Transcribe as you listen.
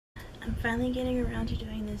I'm finally getting around to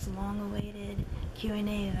doing this long-awaited Q&A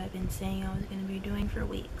that I've been saying I was going to be doing for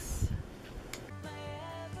weeks.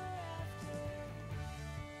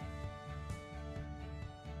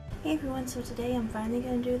 Hey everyone, so today I'm finally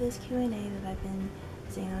going to do this Q&A that I've been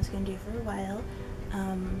saying I was going to do for a while.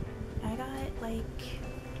 I got like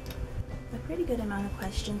a pretty good amount of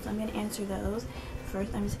questions, so I'm going to answer those.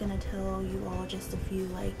 First, I'm just going to tell you all just a few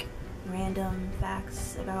like random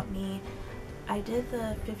facts about me. I did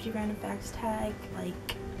the 50 random facts tag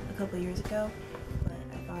like a couple years ago, but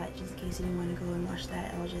I thought just in case you didn't want to go and watch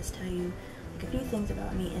that, I'll just tell you like a few things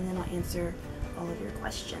about me and then I'll answer all of your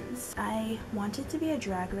questions. I wanted to be a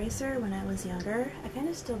drag racer when I was younger. I kind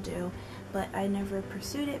of still do, but I never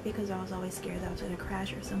pursued it because I was always scared that I was going to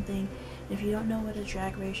crash or something. And if you don't know what a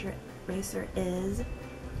drag racer is,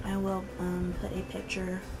 I will put a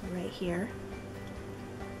picture right here.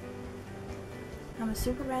 I'm a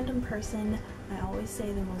super random person. I always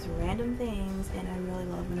say the most random things, and I really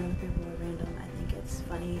love when other people are random. I think it's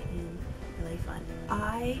funny and really fun.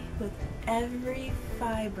 I, with every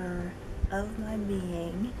fiber of my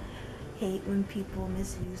being, hate when people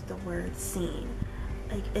misuse the word scene.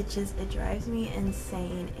 Like, it drives me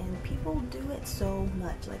insane, and people do it so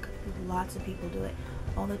much. Like, lots of people do it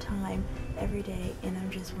all the time, every day, and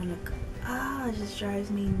I'm just wanna, it just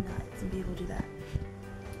drives me nuts when people do that.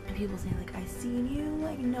 And people say like, I seen you.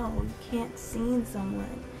 Like, no, you can't seen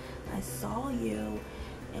someone. I saw you.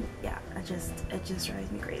 And yeah, it just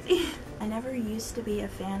drives me crazy. I never used to be a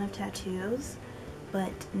fan of tattoos,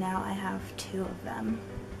 but now I have 2 of them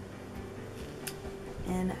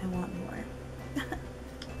and I want more.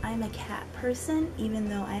 I'm a cat person, even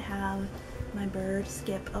though I have my bird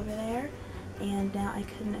Skip over there, and now I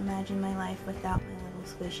couldn't imagine my life without my little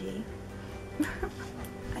squishy.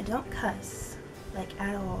 I don't cuss, like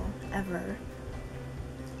at all, ever,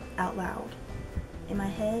 out loud. In my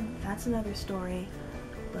head, that's another story,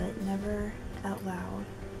 but never out loud,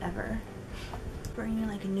 ever. For any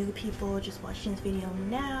like new people just watching this video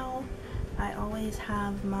now, I always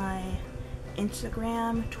have my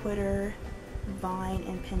Instagram, Twitter, Vine,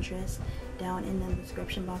 and Pinterest down in the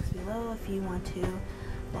description box below if you want to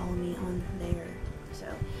follow me on there. So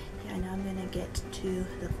yeah, now I'm gonna get to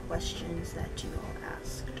the questions that you all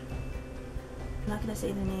asked. I'm not gonna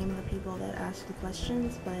say the name of the people that asked the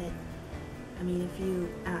questions, but I mean, if you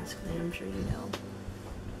ask, then I'm sure you know.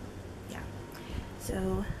 Yeah.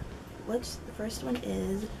 So the first one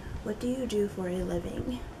is, what do you do for a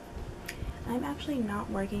living? I'm actually not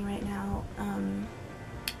working right now.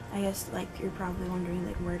 I guess like you're probably wondering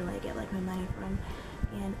like, where do I get like my money from?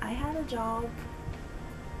 And I had a job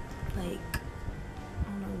like, I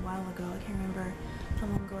don't know, a while ago. I can't remember how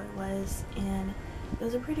long ago it was, and it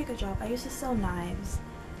was a pretty good job. I used to sell knives,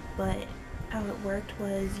 but how it worked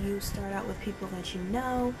was you start out with people that you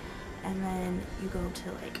know, and then you go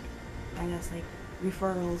to like, I guess like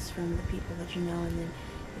referrals from the people that you know, and then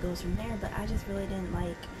it goes from there. But I just really didn't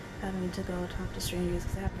like having to go talk to strangers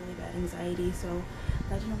because I have really bad anxiety, so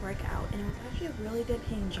that didn't work out. And it was actually a really good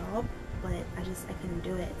paying job, but I couldn't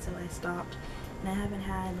do it, so I stopped. And I haven't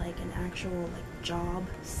had like an actual like job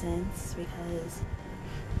since because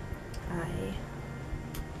I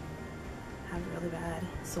have really bad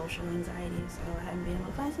social anxiety, so I haven't been able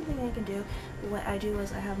to find something I can do. But what I do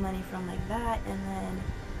is I have money from like that, and then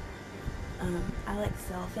I like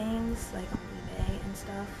sell things like on eBay and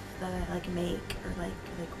stuff that I like make, or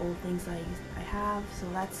like old things that I have. So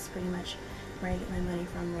that's pretty much where I get my money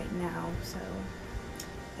from right now. So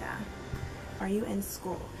yeah. Are you in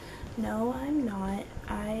school? No, I'm not.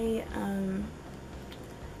 I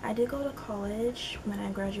did go to college when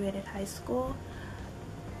I graduated high school.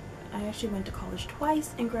 I actually went to college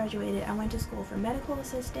twice and graduated. I went to school for medical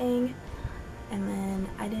assisting, and then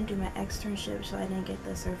I didn't do my externship, so I didn't get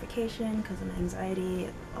the certification because of my anxiety.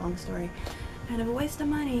 Long story, kind of a waste of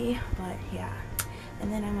money, but yeah.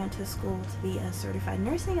 And then I went to school to be a certified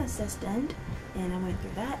nursing assistant, and I went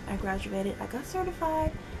through that. I graduated, I got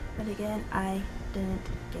certified, but again, I didn't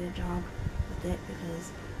get a job with it because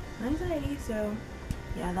of my anxiety. So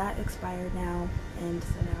yeah, that expired now, and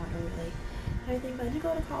so now I don't really have anything. But I did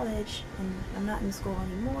go to college, and I'm not in school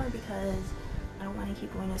anymore because I don't want to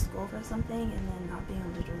keep going to school for something and then not being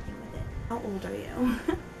able to do anything with it. How old are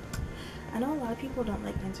you? I know a lot of people don't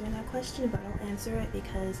like answering that question, but I'll answer it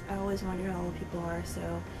because I always wonder how old people are, so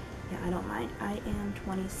yeah, I don't mind. I am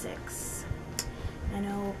 26. I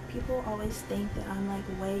know people always think that I'm like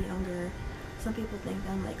way younger. Some people think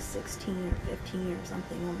I'm like 16 or 15 or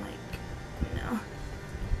something. I'm like, you know.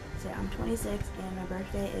 So yeah, I'm 26 and my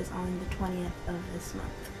birthday is on the 20th of this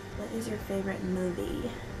month. What is your favorite movie?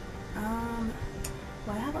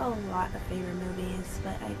 Well, I have a lot of favorite movies,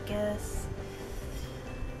 but I guess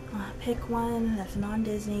I'll pick one that's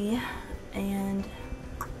non-Disney, and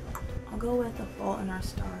I'll go with The Fault in Our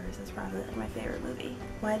Stars. That's probably like my favorite movie.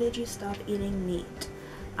 Why did you stop eating meat?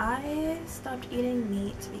 I stopped eating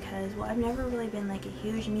meat because, well, I've never really been like a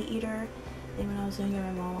huge meat eater. I think when I was younger,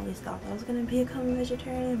 my mom always thought I was gonna become a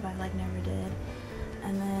vegetarian, but I like never did.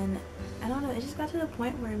 And then, I don't know, it just got to the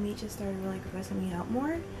point where meat just started really grossing me out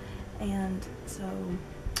more. And so,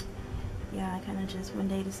 yeah, I kind of just one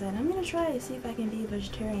day decided I'm gonna try to see if I can be a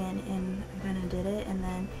vegetarian, and I kind of did it. And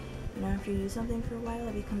then, you know, after you do something for a while,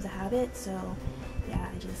 it becomes a habit. So, yeah,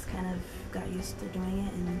 I just kind of got used to doing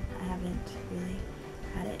it, and I haven't really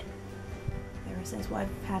had it ever since. Well,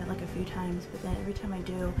 I've had it like a few times, but then every time I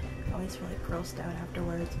do, I always feel like grossed out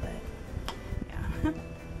afterwards. But yeah.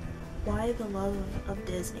 Why the love of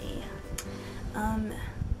Disney?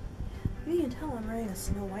 You can tell I'm wearing a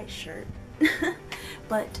Snow White shirt.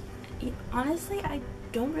 But honestly, I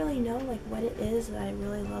don't really know like what it is that I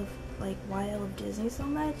really love, like why I love Disney so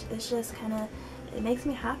much. It's just kind of, it makes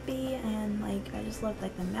me happy, and like I just love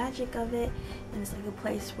like the magic of it, and it's like a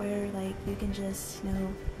place where like you can just, you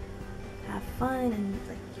know, have fun and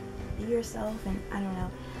like be yourself. And I don't know,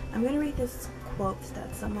 I'm gonna read this quote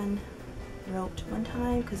that someone wrote one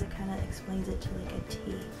time because it kind of explains it to like a T.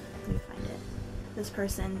 Let me find it. This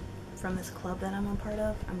person from this club that I'm a part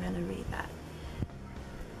of, I'm gonna read that.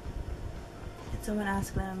 Someone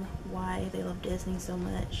asked them why they love Disney so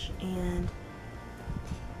much, and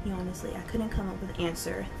honestly, I couldn't come up with an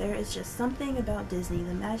answer. There is just something about Disney,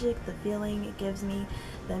 the magic, the feeling it gives me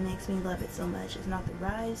that makes me love it so much. It's not the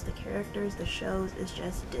rides, the characters, the shows, it's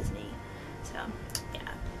just Disney. So,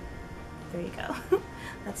 yeah, there you go.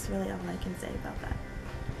 That's really all I can say about that.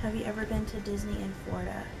 Have you ever been to Disney in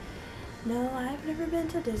Florida? No, I've never been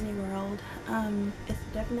to Disney World. It's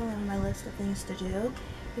definitely on my list of things to do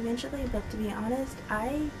eventually, but to be honest,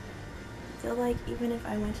 I feel like even if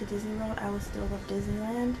I went to Disney World, I would still love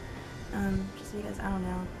Disneyland, just because, I don't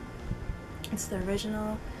know, it's the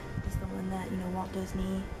original, it's the one that, you know, Walt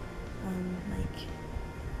Disney,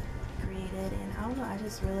 like, created, and I don't know, I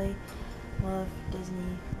just really love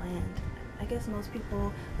Disneyland. I guess most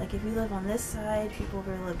people, like if you live on this side, people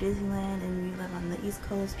really love Disneyland, and if you live on the East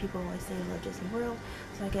Coast, people always say they love Disney World,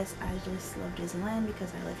 so I guess I just love Disneyland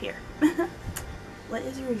because I live here. What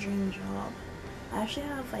is your dream job? I actually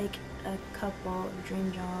have like a couple of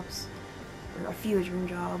dream jobs, or a few dream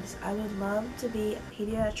jobs. I would love to be a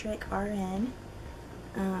pediatric RN.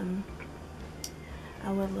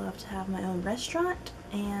 I would love to have my own restaurant,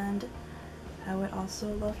 and I would also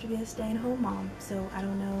love to be a stay-at-home mom. So I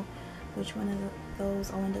don't know which one of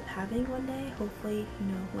those I'll end up having one day. Hopefully, you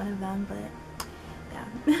know, one of them, but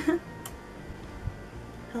yeah.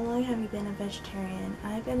 How long have you been a vegetarian?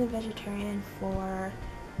 I've been a vegetarian for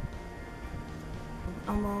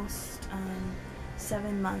almost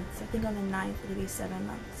 7 months. I think on the 9th it'll be 7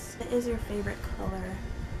 months. What is your favorite color?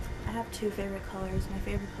 I have two favorite colors. My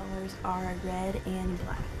favorite colors are red and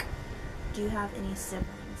black. Do you have any siblings?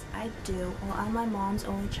 I do. Well, I'm my mom's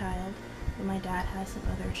only child, but my dad has some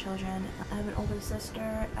other children. I have an older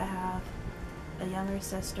sister, I have a younger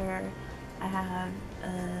sister, I have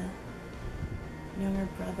a younger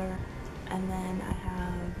brother, and then I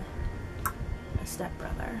have a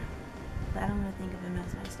stepbrother. But I don't want to think of him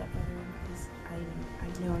as my stepbrother because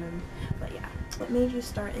I've known him. But yeah. What made you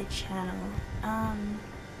start a channel?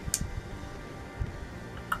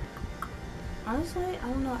 Honestly, I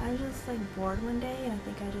don't know. I was just like bored one day, and I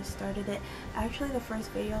think I just started it. Actually, the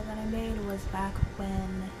first video that I made was back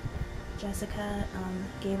when Jessica,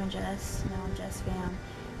 Gabe and Jess, now Jess Fam,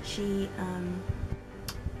 she,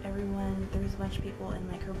 everyone, there was a bunch of people in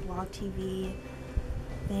like her blog TV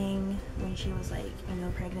thing when she was like, you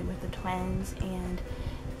know, pregnant with the twins, and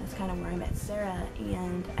that's kind of where I met Sarah.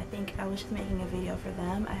 And I think I was just making a video for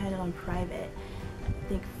them. I had it on private. I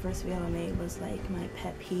think the first video I made was like my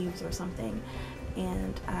pet peeves or something,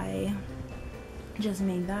 and I just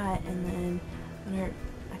made that. And then when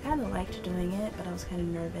I kind of liked doing it, but I was kind of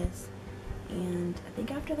nervous, and I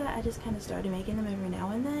think after that I just kind of started making them every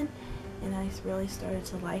now and then, and I really started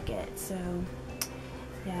to like it. So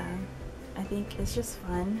yeah, I think it's just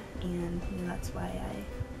fun, and you know, that's why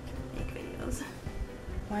I make videos.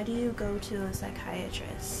 Why do you go to a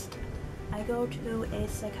psychiatrist? I go to a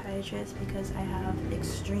psychiatrist because I have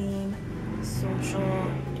extreme social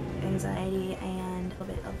anxiety and a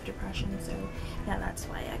bit of depression, so yeah, that's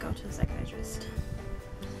why I go to a psychiatrist.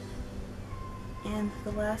 And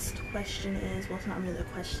the last question is, well, it's not really a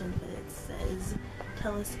question, but it says,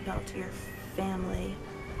 tell us about your family.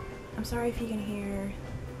 I'm sorry if you can hear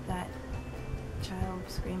that child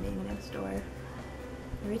screaming next door.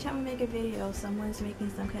 Every time I make a video, someone's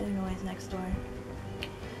making some kind of noise next door.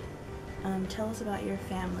 Tell us about your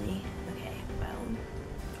family. Okay, well,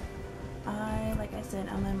 like I said,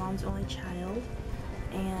 I'm my mom's only child,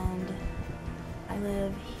 and I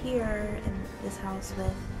live here in this house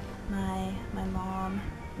with my mom,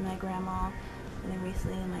 my grandma, and then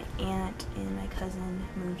recently my aunt and my cousin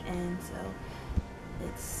moved in, so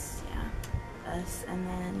it's, yeah, us. And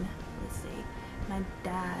then, let's see, my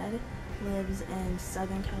dad lives in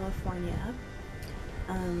Southern California.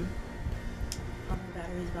 Oh, my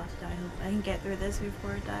battery's about to die. I hope I can get through this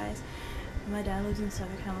before it dies. My dad lives in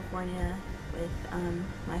Southern California with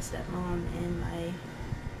my stepmom and my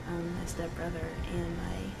stepbrother and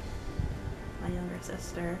my younger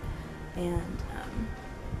sister, and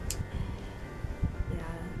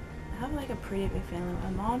yeah, I have like a pretty big family. My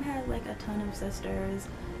mom had like a ton of sisters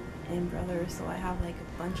and brothers, so I have like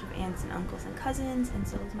a bunch of aunts and uncles and cousins, and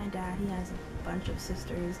so does my dad. He has a bunch of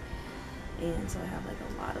sisters, and so I have like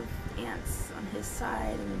a lot of aunts on his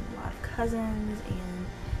side and a lot of cousins, and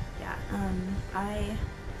yeah,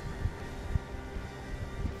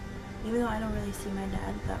 even though I don't really see my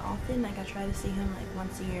dad that often, like I try to see him like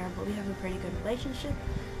once a year, but we have a pretty good relationship,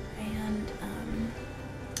 and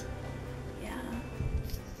yeah,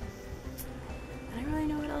 I don't really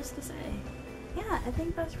know what else to say. Yeah, I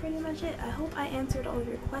think that's pretty much it. I hope I answered all of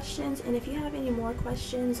your questions, and if you have any more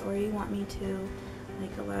questions or you want me to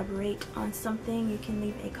like elaborate on something, you can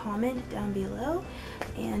leave a comment down below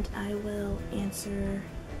and I will answer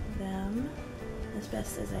them as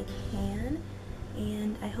best as I can.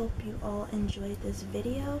 And I hope you all enjoyed this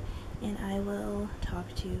video, and I will talk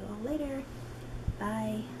to you all later.